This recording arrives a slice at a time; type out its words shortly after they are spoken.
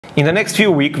In the next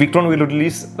few weeks, Victron will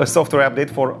release a software update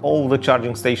for all the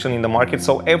charging stations in the market,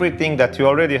 so everything that you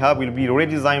already have will be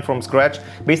redesigned from scratch.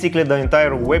 Basically, the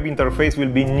entire web interface will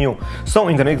be new. So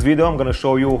in the next video, I'm gonna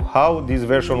show you how this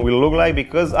version will look like,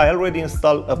 because I already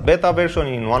installed a beta version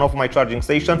in one of my charging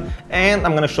stations, and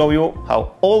I'm gonna show you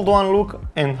how old one look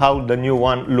and how the new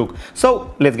one look.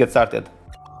 So let's get started.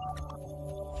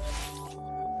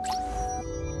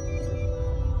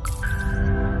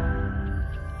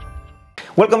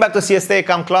 Welcome back to CSTech,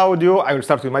 I'm Claudio. I will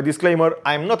start with my disclaimer.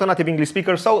 I'm not a native English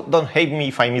speaker, so don't hate me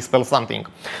if I misspell something.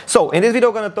 So in this video,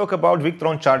 I'm going to talk about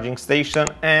Victron charging station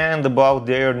and about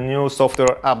their new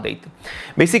software update.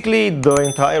 Basically, the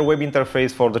entire web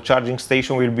interface for the charging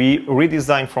station will be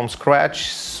redesigned from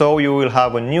scratch, so you will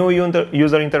have a new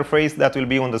user interface that will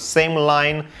be on the same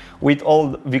line with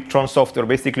all Victron software.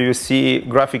 Basically, you see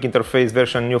graphic interface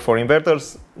version new for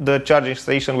inverters. The charging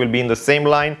station will be in the same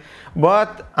line,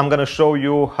 but I'm gonna show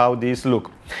you how these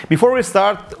look. Before we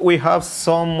start, we have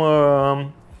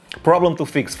some problem to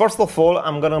fix. First of all,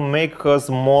 I'm gonna make a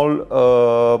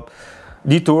small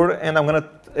detour, and I'm gonna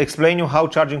explain you how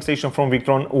charging station from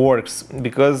Victron works,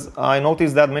 because I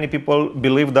noticed that many people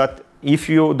believe that if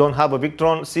you don't have a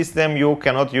Victron system, you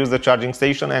cannot use the charging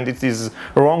station, and it is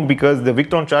wrong, because the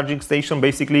Victron charging station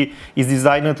basically is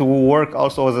designed to work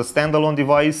also as a standalone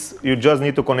device. You just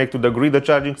need to connect to the grid, the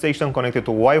charging station, connect it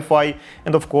to Wi-Fi,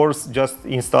 and of course just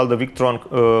install the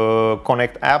Victron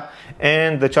Connect app,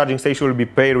 and the charging station will be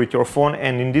paired with your phone,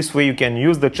 and in this way you can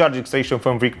use the charging station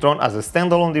from Victron as a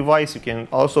standalone device. You can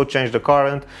also change the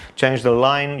current, change the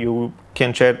line, you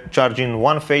can charge in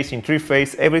one phase, in three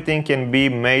phase. Everything can be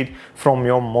made from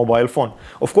your mobile phone.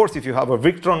 Of course, if you have a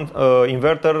Victron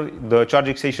inverter, the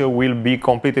charging station will be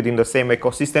completed in the same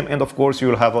ecosystem, and of course you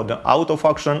will have the auto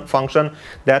function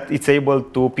that it's able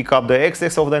to pick up the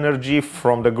excess of the energy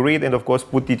from the grid and of course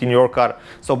put it in your car.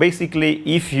 So basically,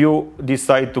 if you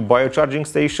decide to buy a charging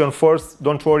station first,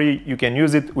 don't worry, you can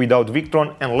use it without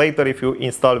Victron, and later if you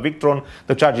install Victron,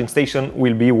 the charging station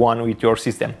will be one with your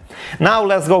system. Now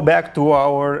let's go back to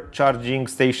our charging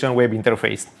station web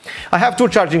interface. I have two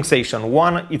charging stations.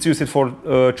 One is used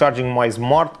for charging my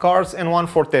smart cars, and one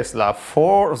for Tesla.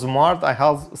 For smart, I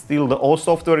have still the old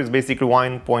software. It's basically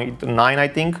 1.9, I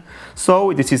think.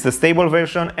 So this is the stable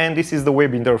version, and this is the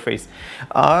web interface.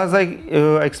 As I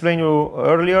explained you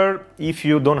earlier, if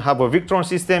you don't have a Victron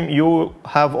system, you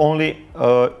have only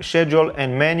schedule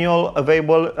and manual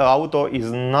available. Auto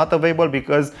is not available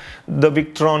because the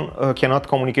Victron cannot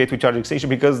communicate with charging station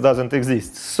because it doesn't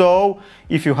exist. So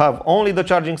if you have only the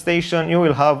charging station, you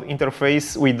will have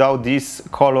interface without these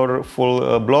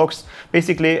colorful blocks.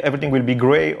 Basically, everything will be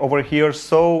gray over here,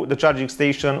 so the charging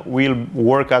station will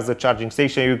work as a charging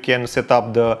station. You can set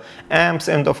up the amps,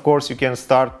 and of course you can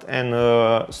start and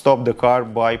stop the car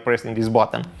by pressing this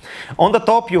button. On the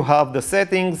top you have the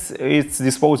settings. It's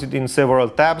disposed in several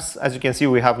tabs. As you can see,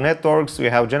 we have networks, we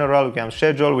have general, we have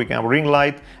schedule, we can have ring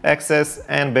light, access,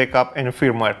 and backup and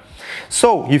firmware.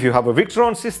 So if you have a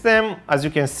Victron system, as you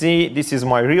can see, this is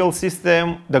my real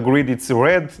system. The grid is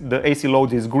red, the AC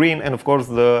load is green, and of course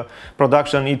the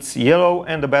production is yellow,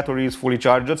 and the battery is fully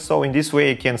charged. So in this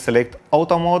way I can select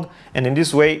auto mode, and in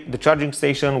this way the charging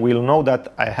station will know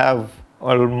that I have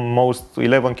almost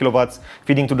 11 kilowatts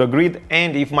feeding to the grid,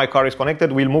 and if my car is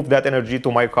connected, we'll move that energy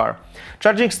to my car.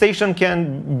 Charging station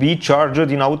can be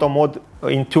charged in auto mode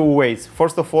in two ways.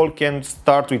 First of all, can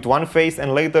start with one phase,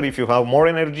 and later, if you have more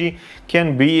energy,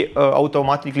 can be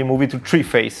automatically moved to three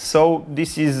phase. So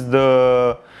this is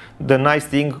the nice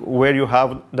thing where you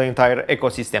have the entire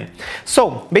ecosystem.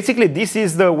 So basically, this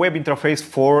is the web interface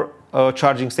for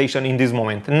charging station in this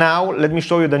moment. Now let me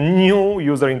show you the new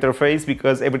user interface,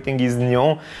 because everything is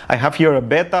new. I have here a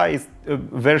beta, it's a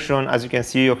version, as you can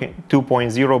see, okay,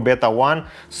 2.0 beta 1.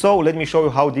 So let me show you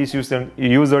how this user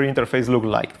interface look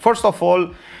like. First of all,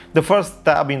 the first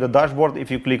tab in the dashboard,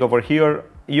 if you click over here,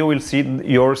 you will see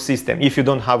your system. If you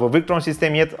don't have a Victron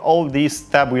system yet, all these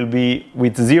tab will be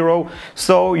with 0.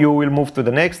 So you will move to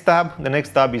the next tab. The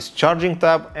next tab is charging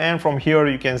tab, and from here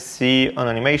you can see an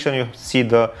animation. You see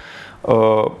the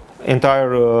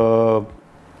entire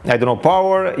I don't know,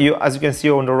 power. As you can see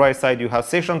on the right side, you have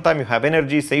session time, you have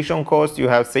energy, session cost, you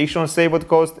have session saved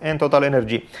cost, and total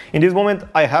energy. In this moment,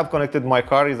 I have connected my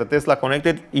car, is a Tesla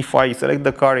connected. If I select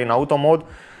the car in auto mode,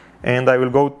 and I will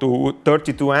go to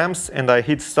 32 amps, and I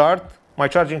hit start, my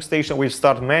charging station will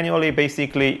start manually.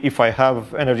 Basically, if I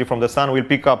have energy from the sun, will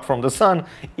pick up from the sun.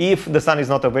 If the sun is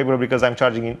not available because I'm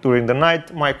charging it during the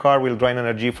night, my car will drain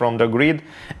energy from the grid.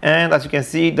 And as you can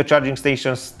see, the charging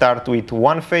stations start with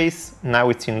one phase. Now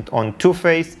it's on two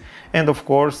phase. and of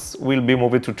course will be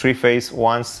moved to 3-phase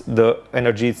once the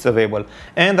energy is available.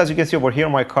 And as you can see over here,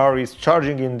 my car is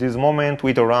charging in this moment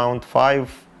with around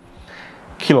 5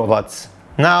 kilowatts.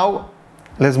 Now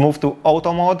let's move to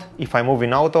auto mode. If I move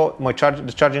in auto,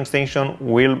 the charging station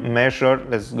will measure.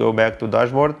 Let's go back to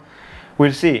dashboard.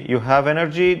 We'll see you have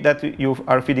energy that you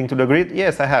are feeding to the grid.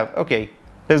 Yes, I have. Okay,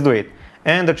 let's do it.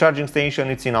 And the charging station,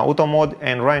 it's in auto mode,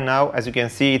 and right now, as you can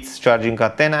see, it's charging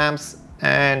at 10 amps.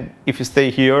 And if you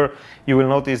stay here, you will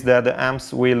notice that the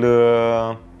amps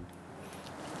will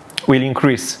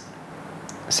increase.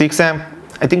 6 amp.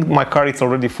 I think my car is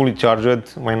already fully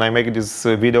charged when I make this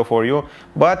video for you,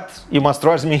 but you must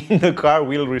trust me, the car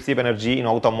will receive energy in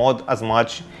auto mode as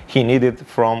much he needed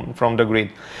from the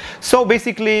grid. So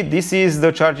basically this is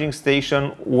the charging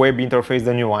station web interface,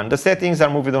 the new one. The settings are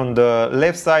moved on the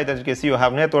left side. As you can see, you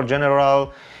have network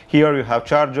general. Here you have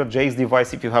charger, JX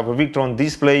device if you have a Victron,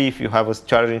 display if you have a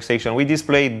charging station with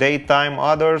display, daytime,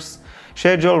 others,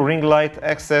 schedule, ring light,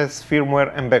 access,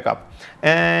 firmware, and backup.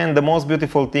 And the most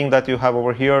beautiful thing that you have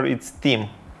over here, it's theme.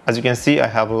 As you can see, I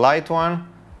have light one.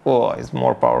 Oh, it's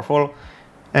more powerful.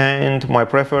 And my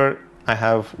preferred, I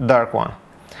have dark one.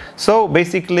 So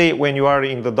basically, when you are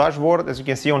in the dashboard, as you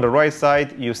can see on the right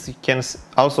side, you can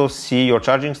also see your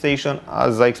charging station.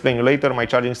 As I explain you later, my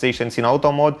charging station is in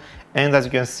auto mode, and as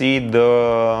you can see,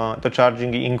 the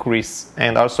charging increase,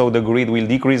 and also the grid will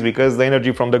decrease because the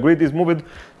energy from the grid is moved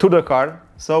to the car.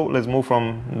 So let's move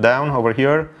from down over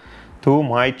here to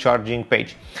my charging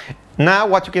page. Now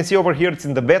what you can see over here, it's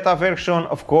in the beta version.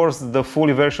 Of course, the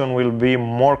full version will be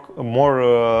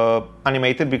more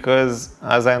animated because,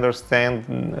 as I understand,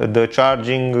 the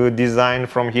charging design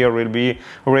from here will be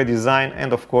redesigned,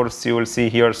 and of course you will see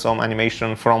here some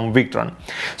animation from Victron.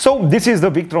 So this is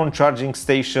the Victron charging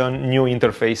station new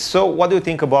interface. So what do you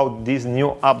think about this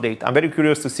new update? I'm very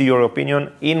curious to see your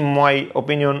opinion. In my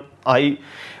opinion, I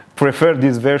prefer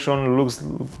this version, looks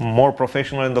more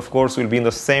professional, and of course will be in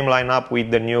the same lineup with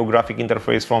the new graphic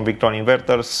interface from Victron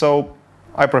inverters, so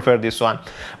I prefer this one.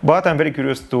 But I'm very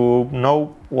curious to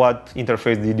know what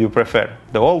interface did you prefer,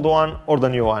 the old one or the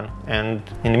new one. And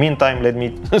in the meantime, let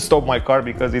me stop my car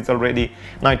because it's already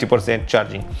 90%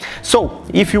 charging. So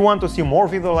if you want to see more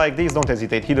videos like this, don't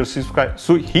hesitate, hit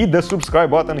the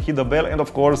subscribe button, hit the bell, and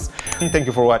of course, thank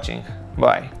you for watching.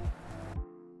 Bye.